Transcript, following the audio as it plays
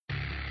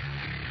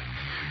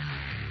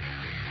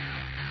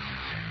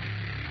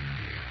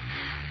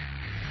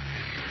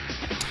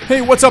Hey,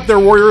 what's up there,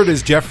 Warrior? It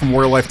is Jeff from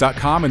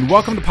WarriorLife.com, and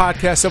welcome to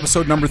podcast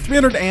episode number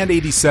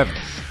 387.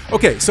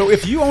 Okay, so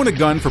if you own a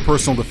gun for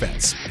personal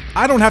defense,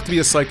 I don't have to be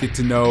a psychic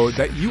to know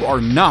that you are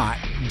not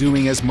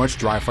doing as much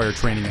dry fire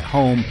training at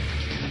home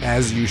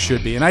as you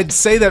should be. And I'd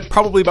say that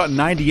probably about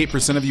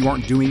 98% of you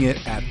aren't doing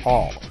it at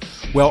all.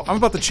 Well, I'm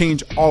about to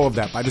change all of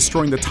that by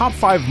destroying the top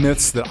 5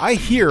 myths that I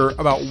hear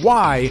about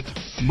why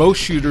most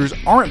shooters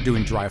aren't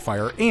doing dry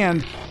fire,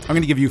 and I'm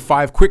going to give you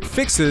 5 quick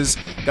fixes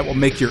that will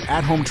make your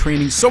at-home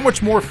training so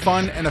much more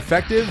fun and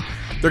effective.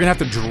 They're going to have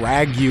to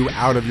drag you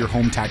out of your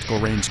home tactical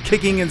range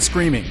kicking and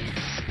screaming.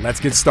 Let's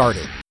get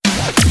started.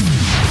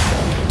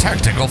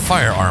 Tactical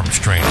firearms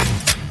training,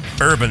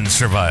 urban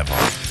survival,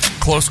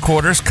 close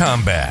quarters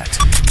combat.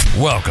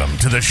 Welcome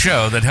to the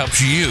show that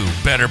helps you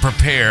better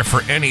prepare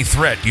for any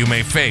threat you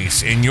may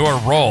face in your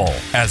role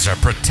as a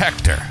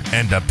protector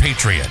and a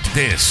patriot.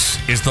 This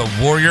is the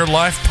Warrior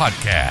Life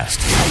Podcast.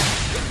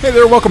 Hey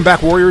there, welcome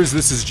back, Warriors.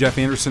 This is Jeff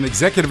Anderson,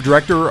 Executive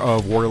Director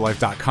of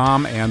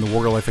WarriorLife.com and the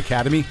Warrior Life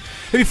Academy.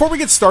 Hey, before we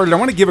get started, I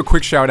want to give a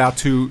quick shout out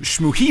to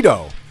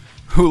Shmuhito,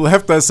 who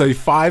left us a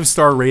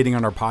 5-star rating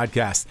on our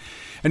podcast.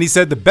 And he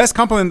said, the best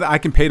compliment that I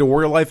can pay to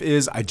Warrior Life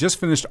is I just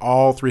finished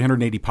all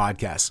 380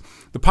 podcasts.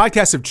 The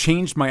podcasts have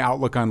changed my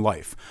outlook on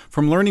life.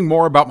 From learning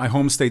more about my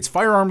home state's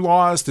firearm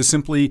laws to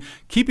simply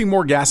keeping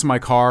more gas in my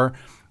car.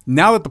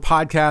 Now that the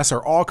podcasts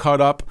are all caught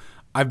up,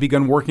 I've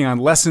begun working on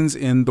lessons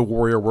in the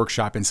Warrior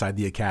Workshop inside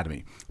the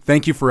Academy.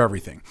 Thank you for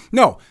everything.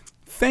 No,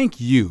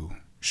 thank you,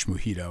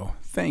 Shmuhito.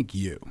 Thank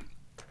you.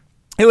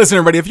 Hey, listen,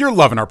 everybody, if you're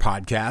loving our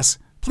podcast,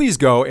 please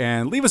go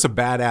and leave us a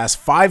badass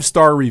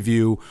 5-star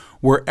review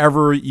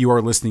wherever you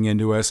are listening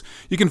into us.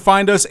 You can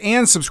find us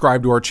and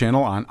subscribe to our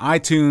channel on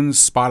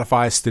iTunes,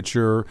 Spotify,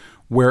 Stitcher,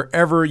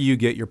 wherever you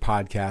get your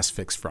podcast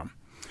fix from.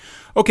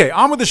 Okay,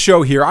 on with the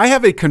show here. I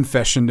have a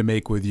confession to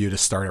make with you to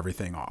start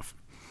everything off.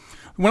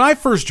 When I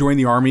first joined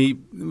the Army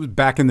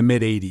back in the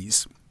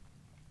mid-'80s,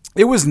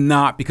 it was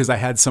not because I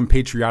had some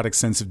patriotic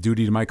sense of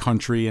duty to my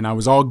country and I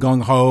was all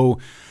gung-ho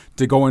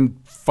to go and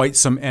fight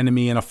some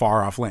enemy in a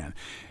far-off land.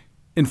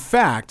 In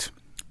fact,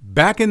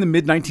 back in the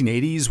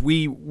mid-1980s,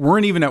 we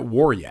weren't even at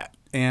war yet.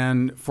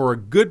 And for a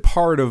good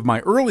part of my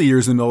early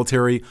years in the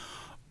military,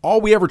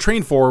 all we ever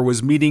trained for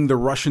was meeting the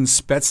Russian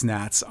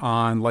Spetsnaz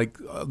on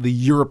the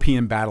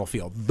European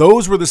battlefield.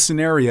 Those were the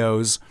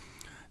scenarios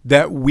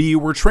that we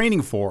were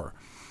training for.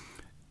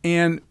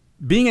 And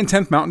being in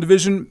 10th Mountain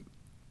Division,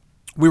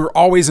 we were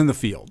always in the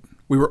field.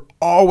 We were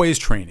always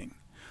training.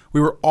 We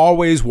were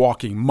always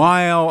walking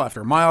mile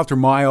after mile after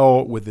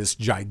mile with this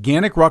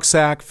gigantic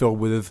rucksack filled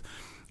with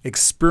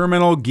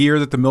experimental gear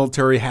that the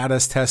military had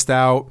us test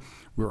out.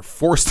 We were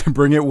forced to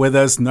bring it with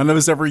us. None of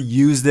us ever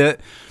used it.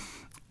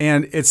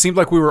 And it seemed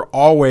like we were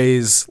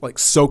always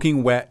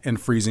soaking wet and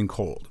freezing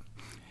cold.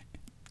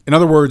 In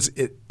other words,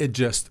 it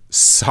just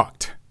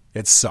sucked.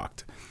 It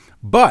sucked.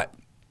 But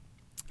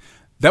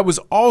that was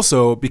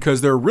also because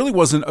there really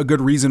wasn't a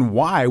good reason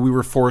why we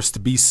were forced to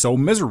be so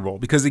miserable.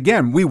 Because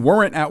again, we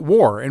weren't at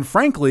war. And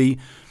frankly,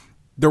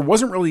 there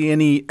wasn't really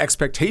any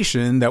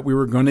expectation that we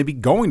were going to be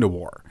going to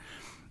war.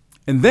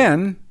 And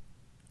then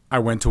I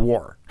went to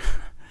war.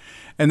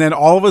 And then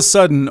all of a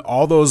sudden,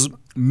 all those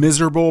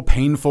miserable,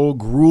 painful,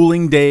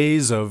 grueling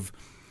days of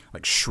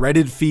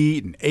shredded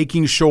feet and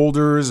aching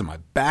shoulders and my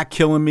back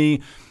killing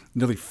me,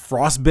 nearly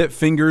frostbit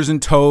fingers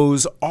and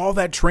toes, all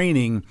that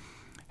training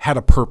had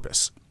a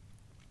purpose.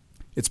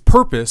 Its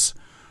purpose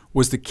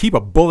was to keep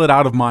a bullet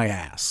out of my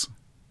ass.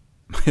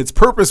 Its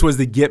purpose was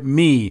to get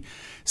me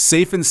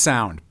safe and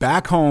sound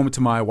back home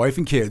to my wife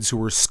and kids who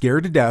were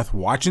scared to death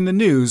watching the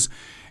news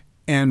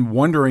and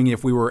wondering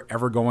if we were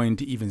ever going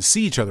to even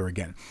see each other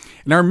again.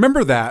 And I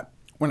remember that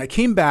when I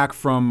came back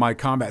from my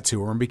combat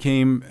tour and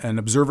became an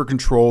observer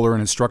controller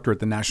and instructor at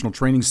the National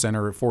Training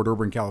Center at Fort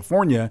Irwin,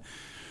 California,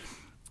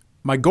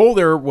 my goal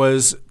there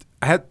was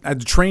I had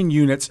to train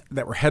units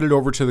that were headed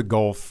over to the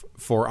Gulf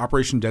for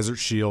Operation Desert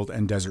Shield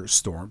and Desert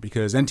Storm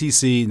because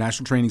NTC,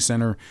 National Training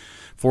Center,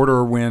 Fort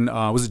Irwin,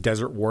 was a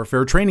desert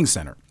warfare training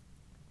center.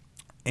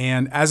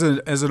 And as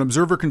an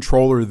observer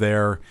controller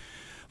there,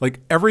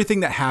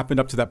 everything that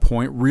happened up to that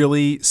point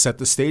really set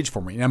the stage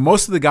for me. Now,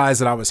 most of the guys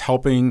that I was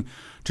helping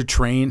to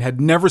train had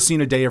never seen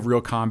a day of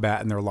real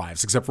combat in their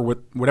lives, except for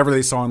whatever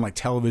they saw in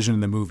television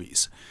and the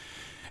movies.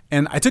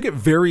 And I took it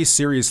very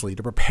seriously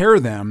to prepare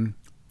them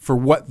for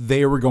what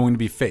they were going to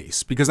be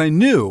faced. Because I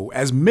knew,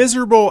 as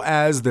miserable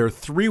as their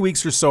 3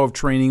 weeks or so of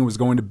training was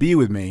going to be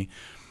with me,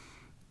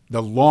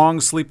 the long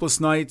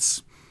sleepless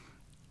nights,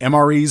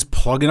 MREs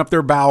plugging up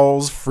their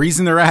bowels,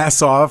 freezing their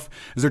ass off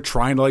as they're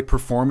trying to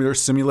perform their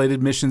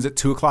simulated missions at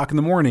 2 o'clock in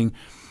the morning,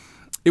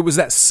 it was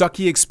that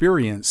sucky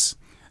experience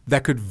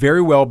that could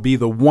very well be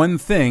the one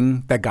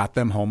thing that got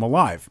them home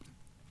alive.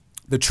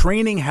 The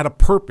training had a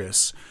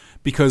purpose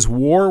because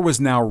war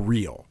was now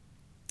real.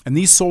 And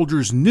these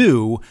soldiers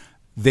knew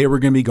they were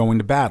going to be going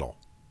to battle.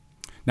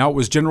 Now, it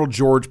was General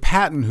George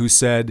Patton who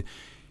said,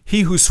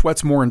 "He who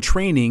sweats more in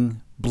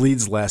training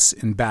bleeds less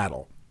in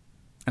battle."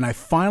 And I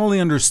finally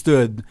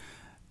understood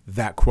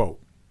that quote.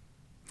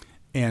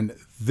 And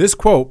this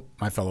quote,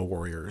 my fellow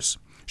warriors,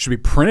 should be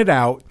printed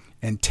out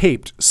and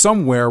taped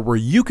somewhere where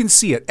you can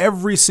see it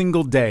every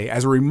single day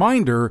as a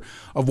reminder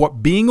of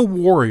what being a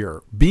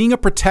warrior, being a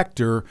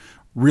protector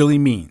really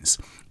means.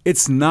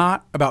 It's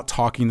not about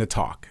talking the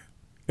talk.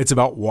 It's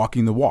about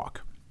walking the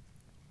walk.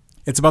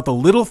 It's about the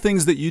little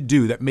things that you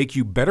do that make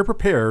you better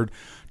prepared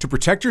to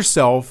protect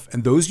yourself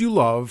and those you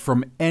love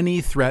from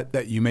any threat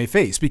that you may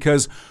face.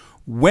 Because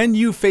when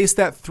you face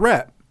that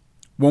threat,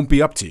 won't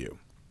be up to you.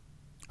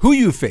 Who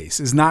you face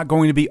is not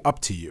going to be up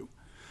to you.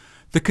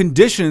 The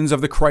conditions of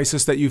the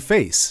crisis that you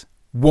face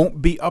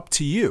won't be up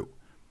to you.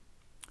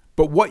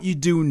 But what you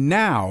do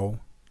now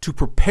to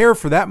prepare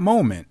for that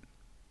moment,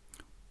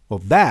 well,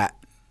 that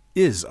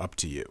is up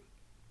to you.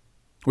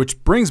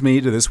 Which brings me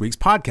to this week's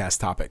podcast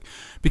topic.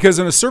 Because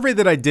in a survey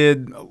that I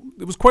did,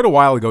 it was quite a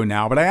while ago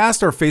now, but I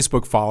asked our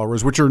Facebook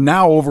followers, which are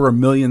now over 1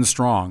 million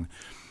strong,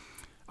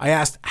 I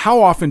asked,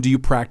 how often do you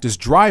practice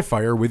dry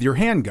fire with your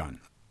handgun?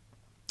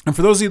 And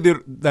for those of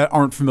you that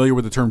aren't familiar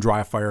with the term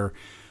dry fire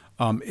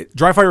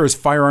is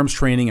firearms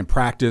training and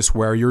practice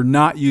where you're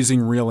not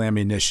using real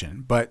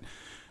ammunition, but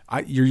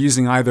you're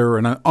using either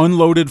an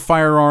unloaded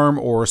firearm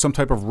or some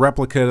type of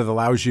replica that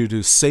allows you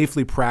to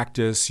safely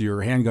practice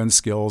your handgun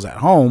skills at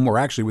home or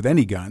actually with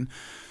any gun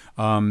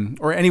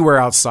or anywhere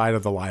outside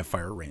of the live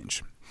fire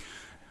range.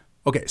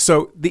 Okay,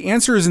 so the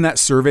answers in that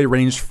survey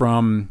ranged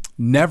from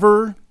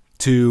never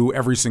to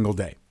every single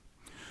day.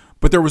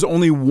 But there was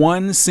only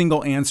one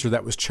single answer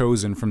that was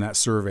chosen from that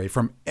survey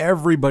from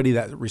everybody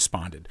that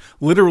responded.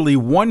 Literally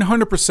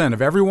 100%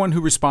 of everyone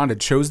who responded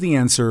chose the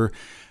answer,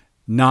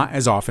 not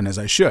as often as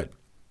I should.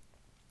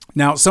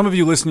 Now, some of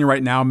you listening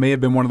right now may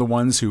have been one of the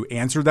ones who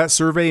answered that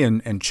survey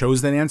and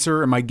chose that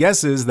answer. And my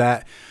guess is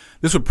that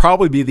this would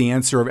probably be the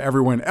answer of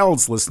everyone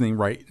else listening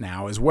right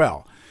now as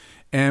well.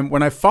 And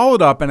when I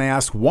followed up and I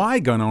asked why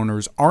gun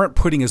owners aren't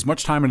putting as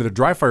much time into their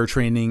dry fire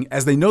training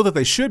as they know that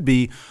they should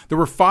be, there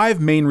were 5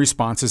 main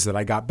responses that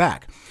I got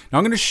back. Now,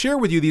 I'm going to share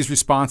with you these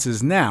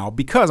responses now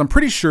because I'm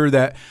pretty sure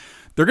that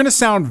they're going to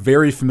sound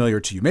very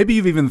familiar to you. Maybe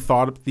you've even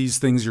thought of these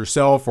things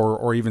yourself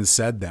or even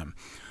said them.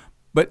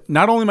 But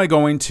not only am I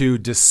going to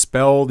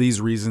dispel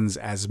these reasons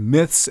as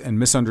myths and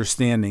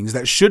misunderstandings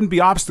that shouldn't be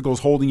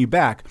obstacles holding you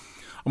back,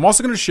 I'm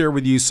also going to share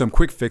with you some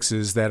quick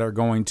fixes that are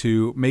going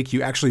to make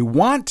you actually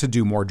want to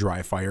do more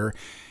dry fire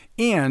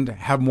and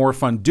have more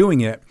fun doing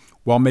it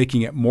while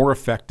making it more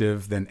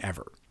effective than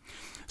ever.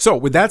 So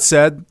with that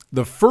said,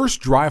 the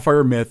first dry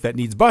fire myth that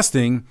needs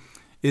busting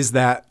is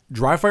that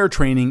dry fire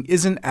training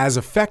isn't as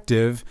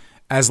effective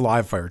as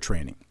live fire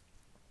training.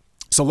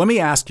 So let me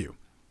ask you,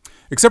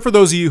 except for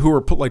those of you who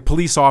are like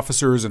police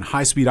officers and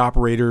high-speed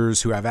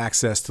operators who have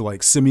access to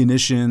like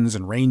simunitions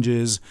and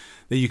ranges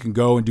that you can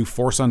go and do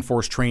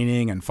force-on-force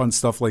training and fun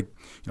stuff like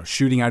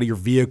shooting out of your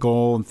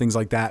vehicle and things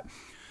like that,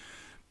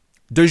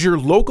 does your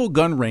local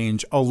gun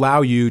range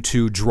allow you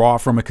to draw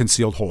from a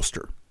concealed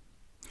holster?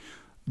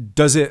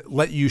 Does it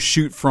let you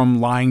shoot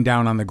from lying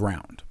down on the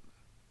ground?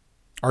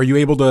 Are you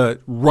able to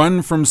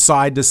run from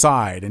side to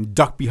side and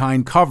duck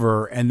behind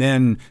cover and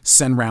then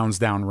send rounds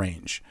down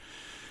range?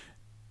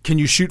 Can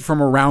you shoot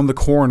from around the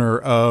corner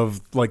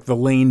of like the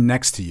lane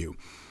next to you?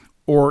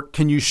 Or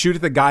can you shoot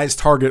at the guy's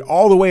target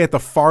all the way at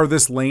the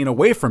farthest lane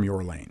away from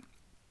your lane?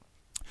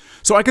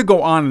 So I could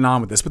go on and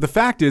on with this, but the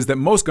fact is that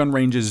most gun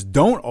ranges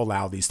don't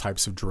allow these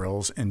types of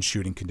drills and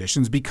shooting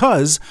conditions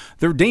because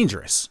they're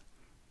dangerous.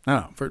 I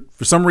don't know,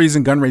 for some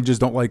reason, gun ranges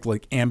don't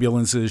like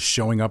ambulances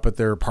showing up at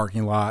their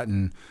parking lot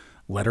and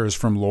letters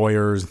from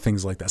lawyers and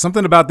things like that.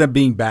 Something about them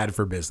being bad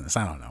for business.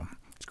 I don't know.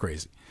 It's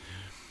crazy.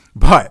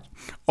 But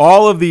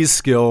all of these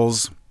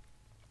skills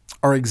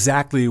are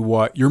exactly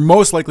what you're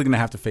most likely going to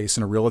have to face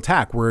in a real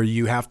attack, where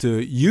you have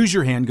to use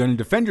your handgun and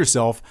defend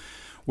yourself,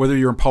 whether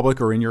you're in public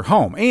or in your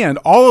home. And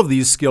all of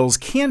these skills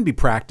can be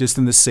practiced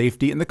in the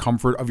safety and the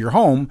comfort of your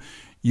home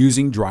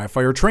using dry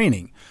fire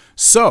training.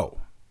 So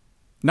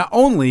not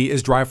only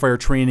is dry fire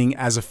training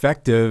as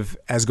effective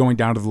as going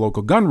down to the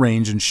local gun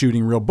range and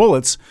shooting real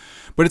bullets,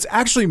 but it's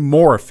actually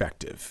more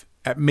effective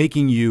at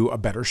making you a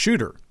better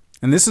shooter.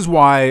 And this is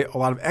why a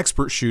lot of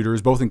expert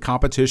shooters, both in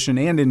competition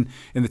and in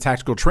the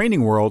tactical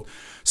training world,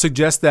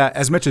 suggest that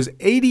as much as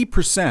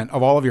 80%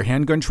 of all of your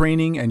handgun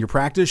training and your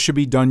practice should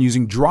be done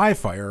using dry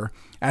fire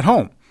at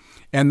home.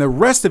 And the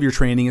rest of your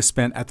training is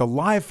spent at the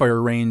live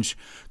fire range,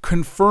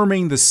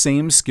 confirming the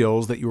same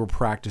skills that you were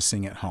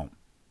practicing at home.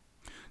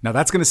 Now,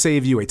 that's going to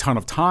save you a ton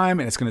of time,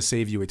 and it's going to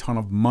save you a ton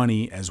of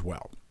money as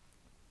well.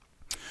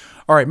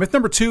 All right, myth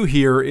number 2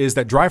 here is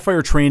that dry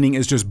fire training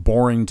is just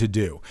boring to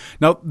do.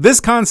 Now, this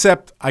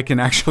concept I can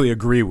actually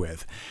agree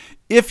with.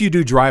 If you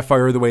do dry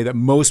fire the way that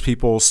most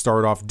people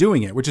start off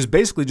doing it, which is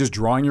basically just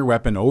drawing your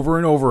weapon over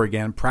and over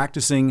again,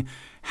 practicing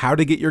how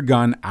to get your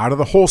gun out of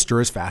the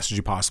holster as fast as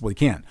you possibly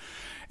can.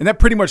 And that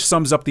pretty much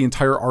sums up the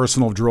entire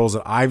arsenal of drills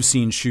that I've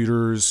seen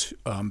shooters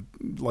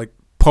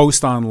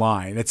post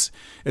online. It's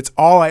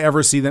all I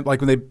ever see them, like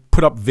when they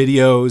put up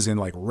videos in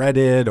like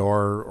Reddit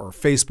or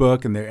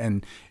Facebook,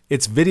 and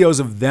it's videos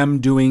of them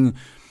doing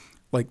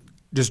like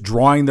just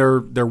drawing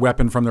their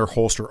weapon from their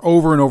holster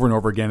over and over and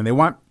over again. And they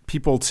want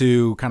people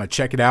to kind of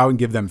check it out and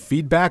give them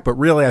feedback, but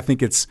really I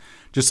think it's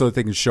just so that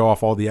they can show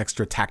off all the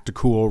extra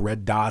tactical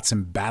red dots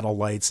and battle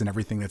lights and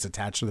everything that's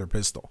attached to their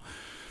pistol.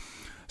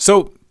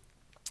 So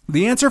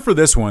the answer for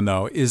this one,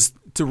 though, is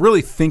to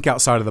really think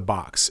outside of the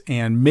box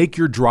and make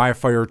your dry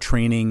fire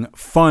training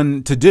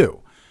fun to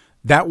do.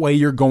 That way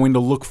you're going to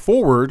look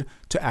forward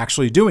to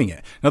actually doing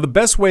it. Now, the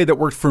best way that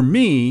worked for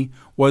me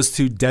was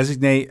to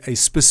designate a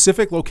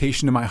specific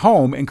location in my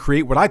home and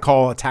create what I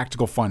call a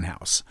tactical fun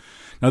house.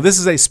 Now, this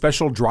is a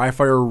special dry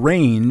fire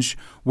range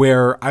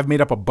where I've made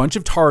up a bunch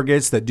of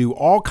targets that do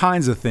all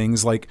kinds of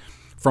things, like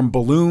from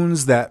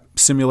balloons that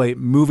simulate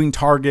moving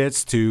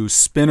targets to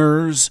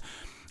spinners,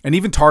 and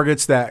even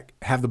targets that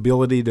have the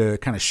ability to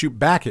kind of shoot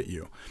back at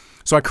you.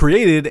 So I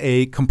created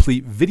a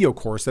complete video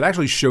course that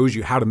actually shows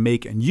you how to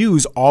make and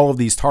use all of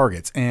these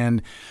targets.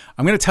 And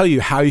I'm going to tell you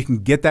how you can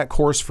get that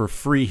course for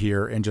free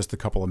here in just a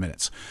couple of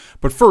minutes.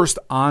 But first,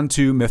 on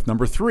to myth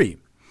number 3.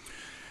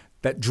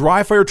 That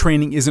dry fire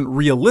training isn't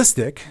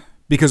realistic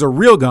because a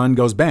real gun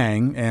goes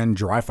bang and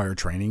dry fire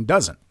training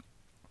doesn't.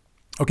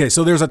 Okay,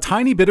 so there's a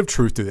tiny bit of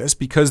truth to this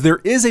because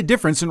there is a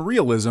difference in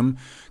realism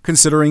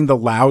considering the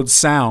loud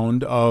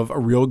sound of a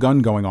real gun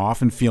going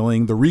off and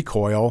feeling the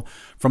recoil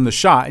from the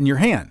shot in your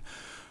hand.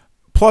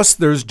 Plus,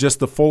 there's just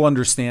the full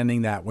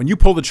understanding that when you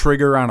pull the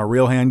trigger on a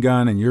real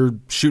handgun and you're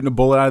shooting a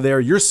bullet out of there,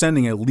 you're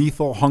sending a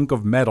lethal hunk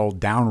of metal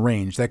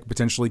downrange that could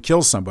potentially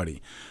kill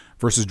somebody,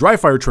 versus dry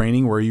fire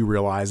training where you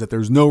realize that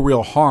there's no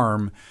real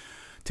harm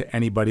to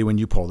anybody when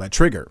you pull that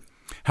trigger.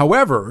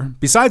 However,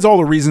 besides all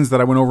the reasons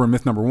that I went over in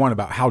myth number 1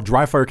 about how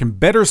dry fire can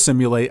better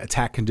simulate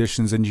attack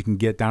conditions than you can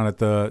get down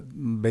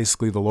at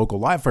basically the local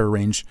live fire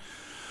range,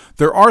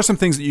 there are some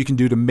things that you can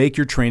do to make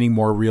your training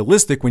more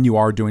realistic when you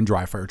are doing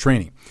dry fire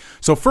training.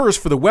 So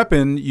first, for the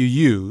weapon you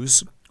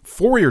use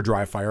for your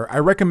dry fire, I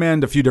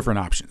recommend a few different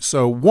options.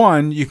 So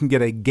one, you can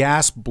get a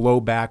gas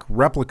blowback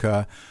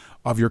replica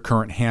of your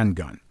current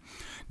handgun.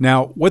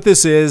 Now, what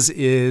this is it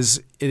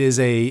is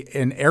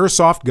an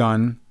airsoft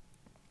gun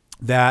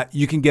that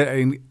you can get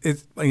an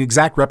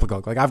exact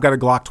replica. Like I've got a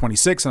Glock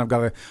 26 and I've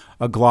got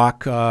a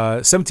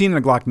Glock 17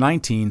 and a Glock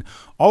 19,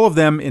 all of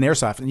them in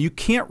airsoft. And you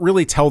can't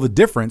really tell the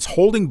difference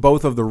holding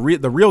both of the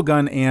real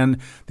gun and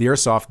the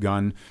airsoft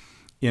gun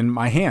in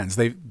my hands.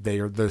 They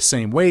are the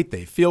same weight,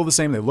 they feel the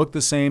same, they look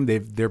the same.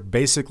 They're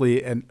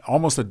basically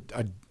almost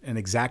an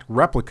exact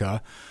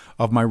replica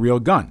of my real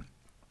gun.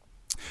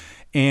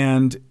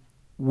 And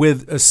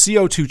with a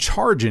CO2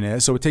 charge in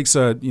it, so it takes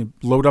you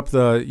load up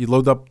the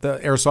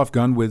airsoft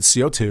gun with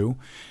CO2,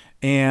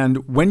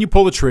 and when you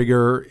pull the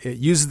trigger, it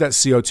uses that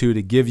CO2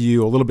 to give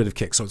you a little bit of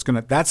kick. So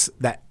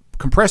that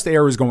compressed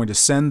air is going to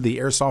send the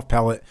airsoft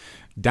pellet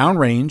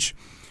downrange,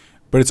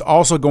 but it's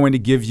also going to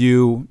give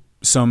you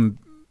some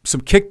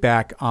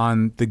kickback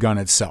on the gun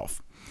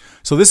itself.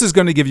 So this is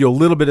going to give you a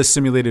little bit of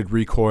simulated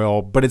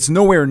recoil, but it's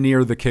nowhere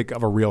near the kick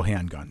of a real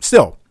handgun.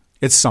 Still,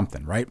 it's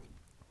something, right?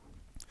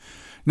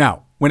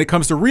 Now, when it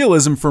comes to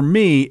realism, for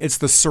me, it's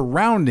the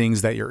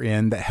surroundings that you're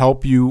in that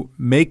help you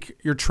make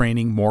your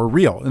training more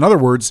real. In other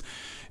words,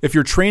 if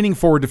you're training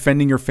for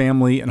defending your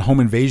family and home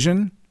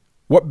invasion,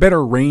 what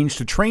better range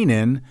to train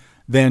in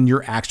than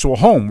your actual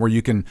home, where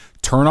you can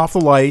turn off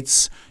the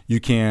lights, you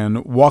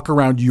can walk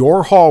around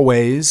your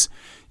hallways,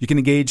 you can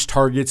engage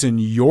targets in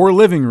your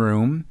living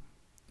room,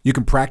 you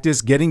can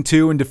practice getting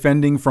to and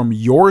defending from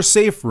your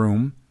safe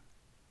room.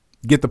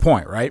 Get the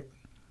point, right?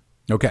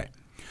 Okay.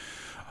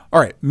 All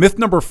right, myth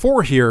number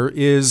 4 here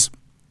is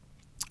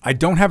I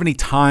don't have any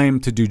time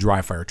to do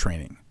dry fire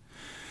training.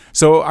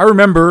 So I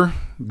remember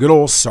good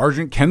old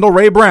Sergeant Kendall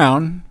Ray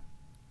Brown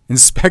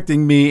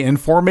inspecting me in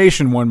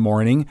formation one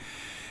morning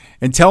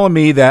and telling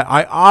me that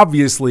I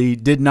obviously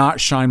did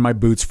not shine my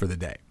boots for the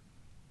day.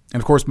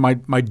 And of course, my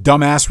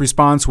dumbass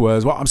response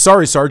was, well, I'm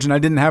sorry, Sergeant, I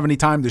didn't have any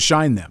time to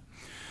shine them.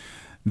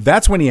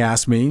 That's when he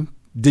asked me,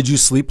 did you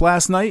sleep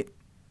last night?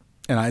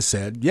 And I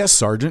said, yes,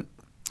 Sergeant.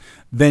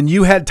 Then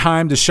you had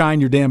time to shine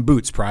your damn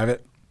boots,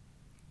 Private.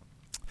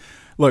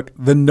 Look,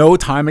 the no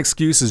time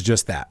excuse is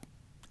just that.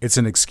 It's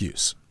an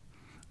excuse.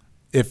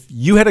 If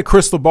you had a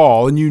crystal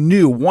ball and you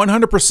knew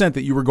 100%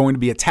 that you were going to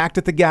be attacked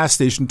at the gas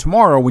station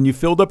tomorrow when you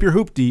filled up your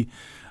hoopty,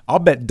 I'll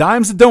bet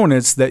dimes of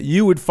donuts that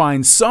you would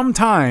find some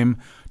time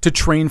to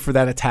train for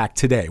that attack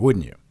today,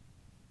 wouldn't you?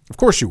 Of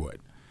course you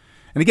would.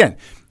 And again,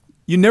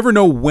 you never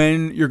know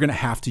when you're going to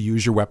have to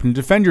use your weapon to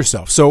defend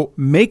yourself. So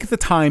make the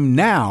time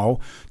now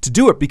to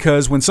do it,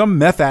 because when some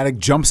meth addict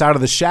jumps out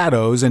of the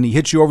shadows and he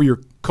hits you over your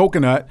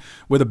coconut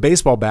with a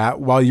baseball bat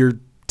while you're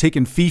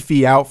taking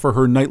Fifi out for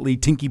her nightly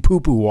tinky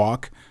poo-poo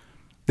walk,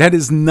 that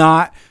is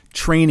not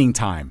training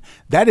time.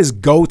 That is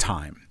go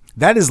time.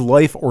 That is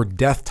life or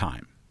death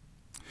time.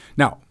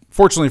 Now,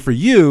 fortunately for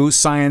you,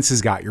 science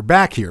has got your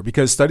back here,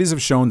 because studies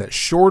have shown that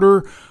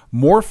shorter,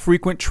 more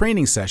frequent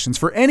training sessions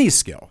for any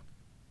skill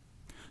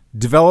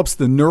develops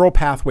the neural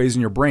pathways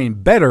in your brain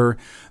better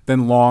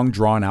than long,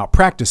 drawn-out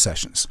practice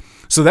sessions.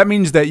 So that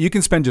means that you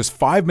can spend just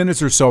 5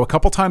 minutes or so a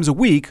couple times a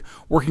week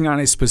working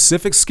on a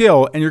specific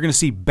skill, and you're going to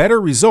see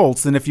better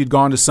results than if you'd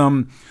gone to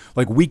some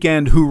like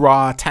weekend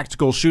hoorah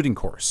tactical shooting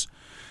course.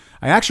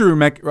 I actually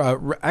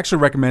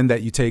recommend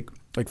that you take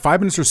like 5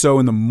 minutes or so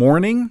in the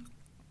morning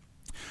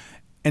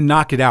and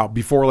knock it out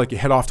before like you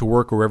head off to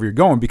work or wherever you're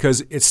going,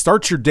 because it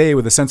starts your day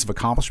with a sense of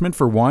accomplishment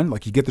for one,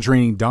 like you get the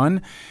training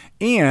done.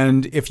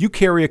 And if you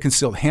carry a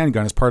concealed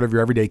handgun as part of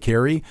your everyday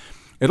carry,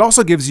 it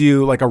also gives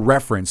you like a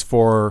reference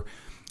for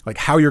like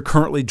how you're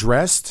currently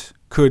dressed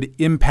could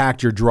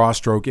impact your draw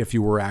stroke if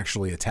you were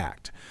actually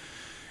attacked.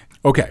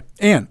 Okay,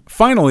 and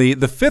finally,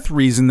 the fifth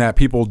reason that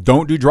people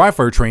don't do dry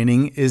fire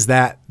training is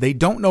that they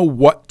don't know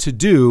what to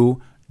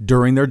do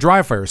during their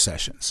dry fire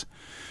sessions.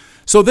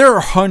 So there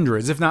are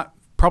hundreds, if not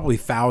probably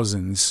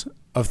thousands,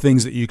 of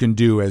things that you can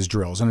do as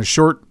drills. And a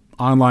short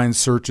online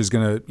search is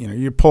going to,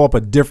 you pull up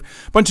a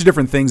bunch of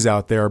different things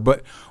out there.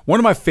 But one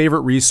of my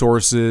favorite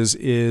resources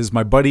is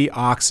my buddy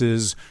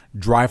Ox's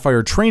dry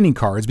fire training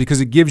cards,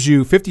 because it gives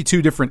you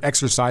 52 different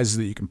exercises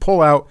that you can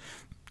pull out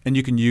and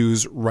you can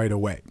use right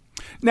away.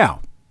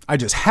 Now, I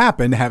just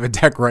happen to have a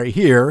deck right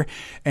here.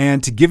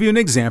 And to give you an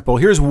example,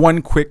 here's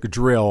one quick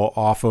drill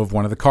off of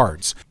one of the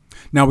cards.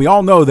 Now, we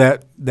all know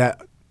that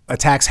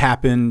attacks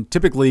happen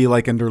typically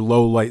like under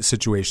low light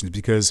situations,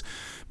 because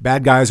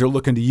bad guys are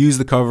looking to use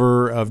the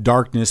cover of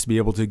darkness to be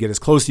able to get as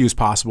close to you as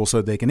possible so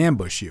that they can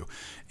ambush you.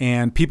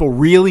 And people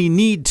really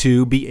need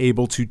to be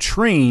able to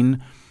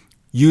train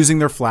using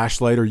their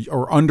flashlight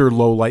or under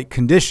low light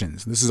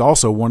conditions. This is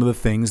also one of the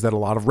things that a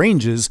lot of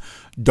ranges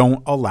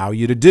don't allow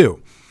you to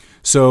do.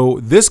 So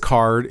this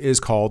card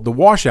is called the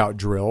washout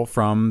drill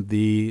from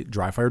the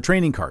dry fire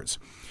training cards.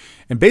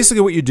 And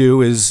basically what you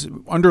do is,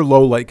 under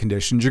low light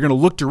conditions, you're going to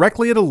look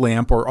directly at a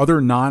lamp or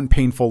other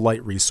non-painful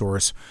light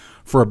resource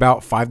for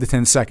about 5 to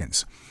 10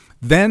 seconds.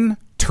 Then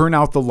turn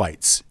out the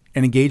lights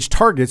and engage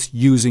targets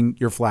using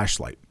your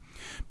flashlight.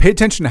 Pay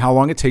attention to how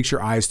long it takes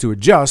your eyes to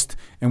adjust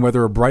and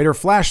whether a brighter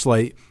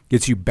flashlight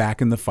gets you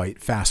back in the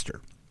fight faster.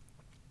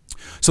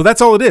 So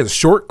that's all it is.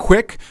 Short,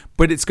 quick,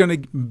 but it's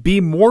going to be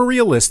more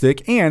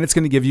realistic, and it's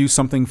going to give you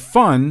something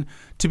fun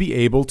to be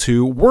able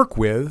to work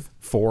with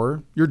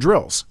for your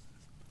drills.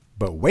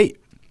 But wait,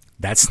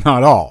 that's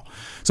not all.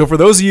 So for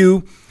those of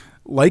you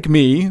like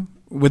me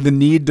with the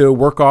need to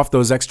work off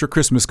those extra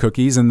Christmas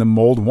cookies and the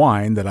mulled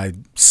wine that I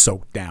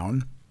soaked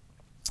down,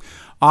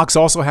 Ox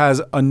also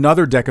has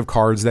another deck of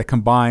cards that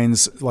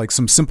combines like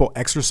some simple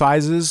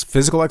exercises,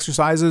 physical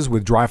exercises,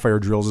 with dry fire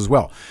drills as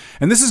well.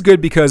 And this is good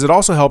because it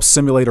also helps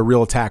simulate a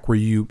real attack where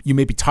you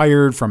may be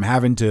tired from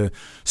having to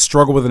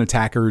struggle with an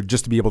attacker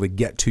just to be able to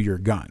get to your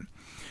gun.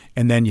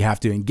 And then you have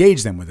to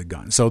engage them with a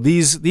gun. So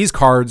these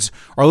cards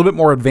are a little bit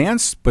more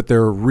advanced, but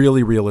they're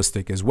really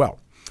realistic as well.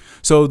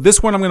 So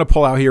this one I'm going to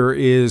pull out here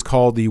is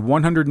called the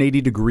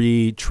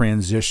 180-degree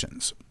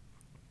transitions.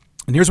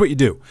 And here's what you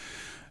do.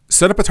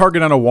 Set up a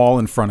target on a wall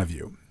in front of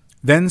you.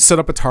 Then set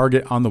up a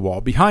target on the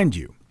wall behind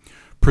you.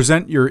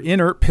 Present your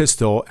inert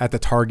pistol at the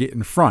target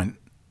in front.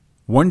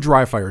 One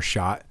dry fire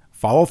shot.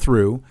 Follow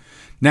through.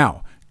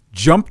 Now,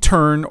 jump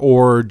turn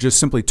or just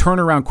simply turn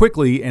around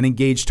quickly and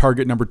engage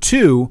target number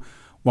 2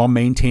 while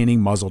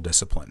maintaining muzzle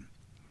discipline.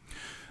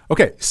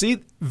 Okay, see,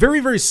 very,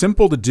 very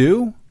simple to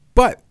do,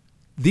 but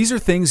these are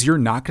things you're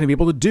not going to be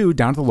able to do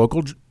down at the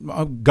local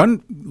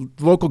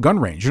gun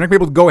range. You're not going to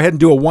be able to go ahead and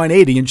do a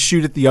 180 and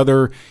shoot at the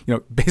other,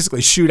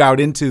 basically shoot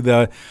out into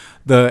the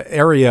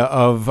area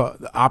of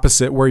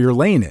opposite where your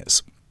lane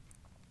is.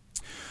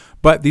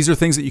 But these are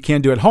things that you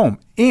can do at home.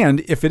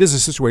 And if it is a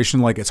situation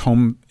like it's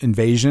home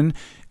invasion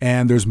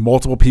and there's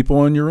multiple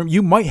people in your room,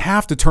 you might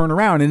have to turn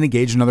around and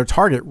engage another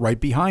target right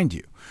behind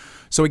you.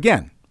 So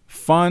again,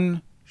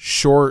 fun,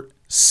 short,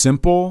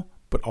 simple,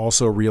 but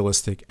also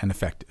realistic and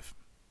effective.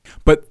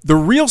 But the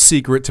real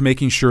secret to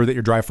making sure that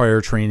your dry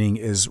fire training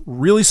is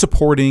really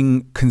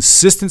supporting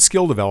consistent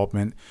skill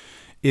development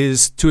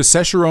is to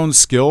assess your own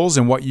skills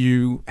and what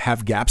you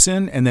have gaps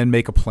in, and then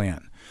make a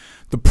plan.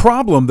 The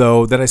problem,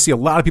 though, that I see a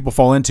lot of people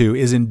fall into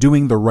is in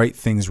doing the right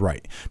things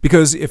right.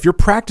 Because if you're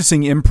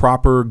practicing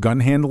improper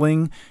gun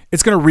handling,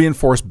 it's going to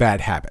reinforce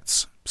bad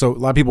habits. So a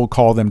lot of people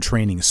call them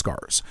training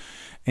scars.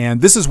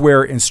 And this is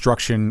where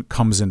instruction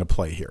comes into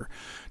play here.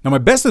 Now, my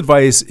best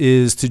advice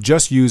is to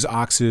just use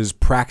Ox's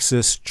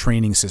Praxis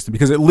training system,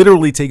 because it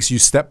literally takes you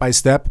step by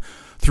step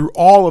through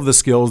all of the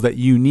skills that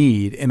you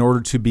need in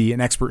order to be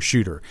an expert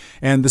shooter.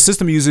 And the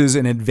system uses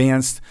an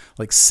advanced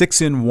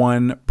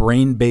 6-in-1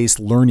 brain-based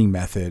learning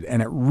method,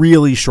 and it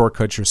really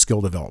shortcuts your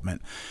skill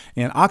development.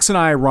 And Ox and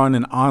I run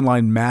an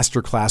online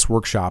masterclass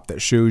workshop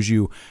that shows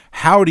you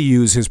how to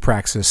use his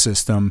Praxis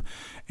system.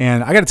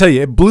 And I got to tell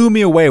you, it blew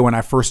me away when I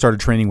first started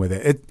training with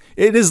it.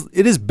 It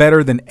is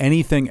better than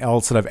anything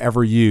else that I've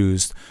ever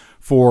used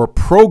for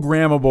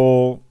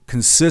programmable,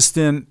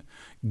 consistent,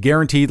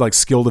 guaranteed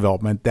skill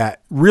development.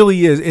 That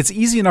really is, it's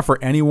easy enough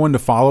for anyone to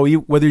follow,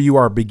 whether you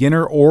are a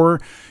beginner or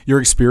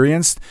you're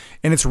experienced.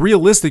 And it's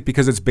realistic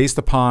because it's based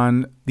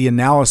upon the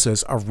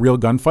analysis of real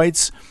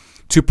gunfights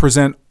to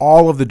present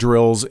all of the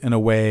drills in a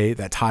way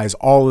that ties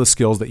all of the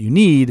skills that you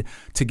need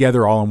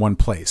together all in one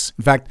place.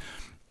 In fact,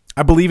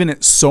 I believe in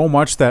it so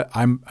much that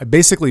I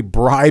basically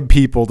bribe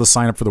people to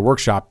sign up for the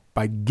workshop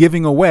by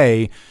giving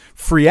away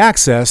free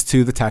access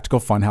to the Tactical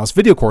Funhouse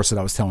video course that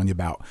I was telling you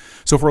about.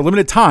 So for a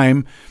limited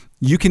time,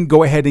 you can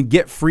go ahead and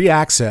get free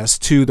access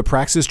to the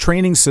Praxis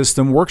Training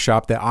System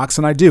workshop that Ox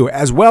and I do,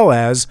 as well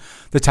as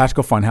the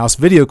Tactical Funhouse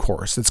video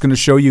course. It's going to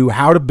show you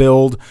how to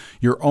build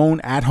your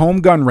own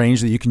at-home gun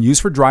range that you can use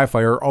for dry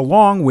fire,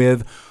 along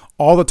with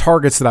all the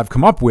targets that I've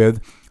come up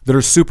with that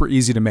are super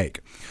easy to make.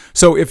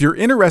 So if you're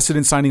interested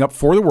in signing up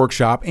for the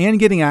workshop and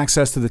getting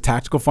access to the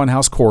Tactical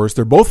Funhouse course,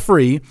 they're both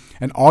free,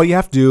 and all you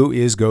have to do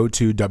is go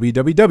to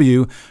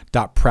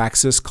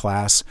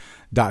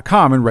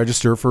www.praxisclass.com and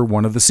register for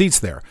one of the seats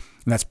there.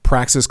 And that's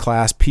Praxis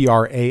Class,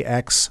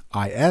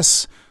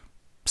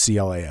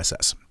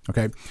 PRAXISCLASS.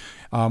 Okay.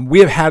 We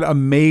have had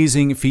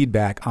amazing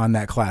feedback on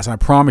that class, and I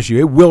promise you,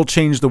 it will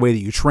change the way that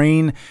you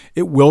train.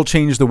 It will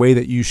change the way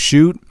that you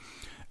shoot,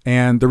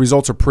 and the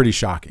results are pretty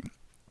shocking.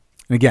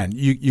 And again,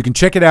 you can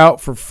check it out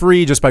for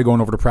free just by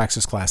going over to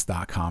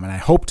praxisclass.com, and I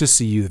hope to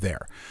see you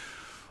there.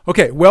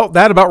 Okay, well,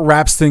 that about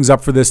wraps things up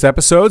for this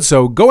episode.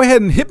 So go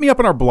ahead and hit me up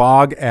on our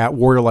blog at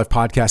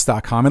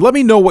warriorlifepodcast.com and let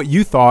me know what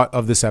you thought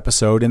of this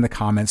episode in the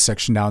comments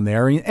section down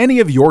there, and any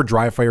of your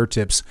dry fire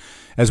tips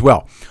as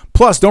well.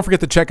 Plus, don't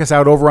forget to check us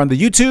out over on the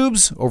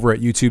YouTubes, over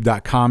at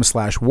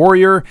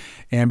youtube.com/warrior,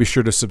 and be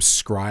sure to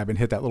subscribe and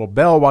hit that little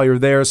bell while you're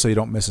there so you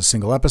don't miss a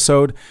single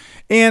episode.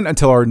 And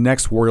until our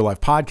next Warrior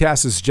Life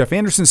podcast, this is Jeff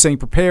Anderson saying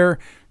prepare,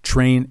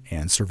 train,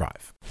 and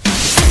survive.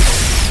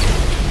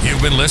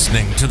 You've been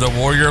listening to the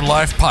Warrior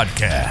Life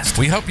Podcast.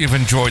 We hope you've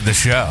enjoyed the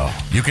show.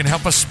 You can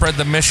help us spread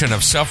the mission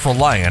of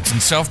self-reliance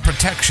and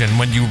self-protection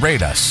when you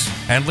rate us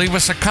and leave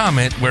us a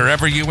comment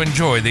wherever you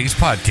enjoy these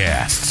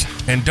podcasts.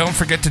 And don't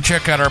forget to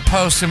check out our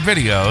posts and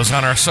videos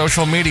on our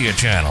social media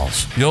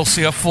channels. You'll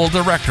see a full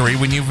directory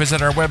when you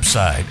visit our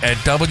website at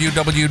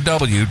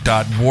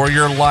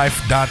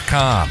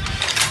www.warriorlife.com.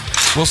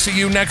 We'll see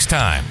you next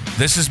time.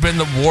 This has been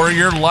the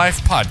Warrior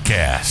Life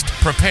Podcast.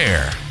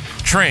 Prepare,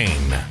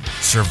 train,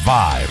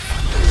 survive.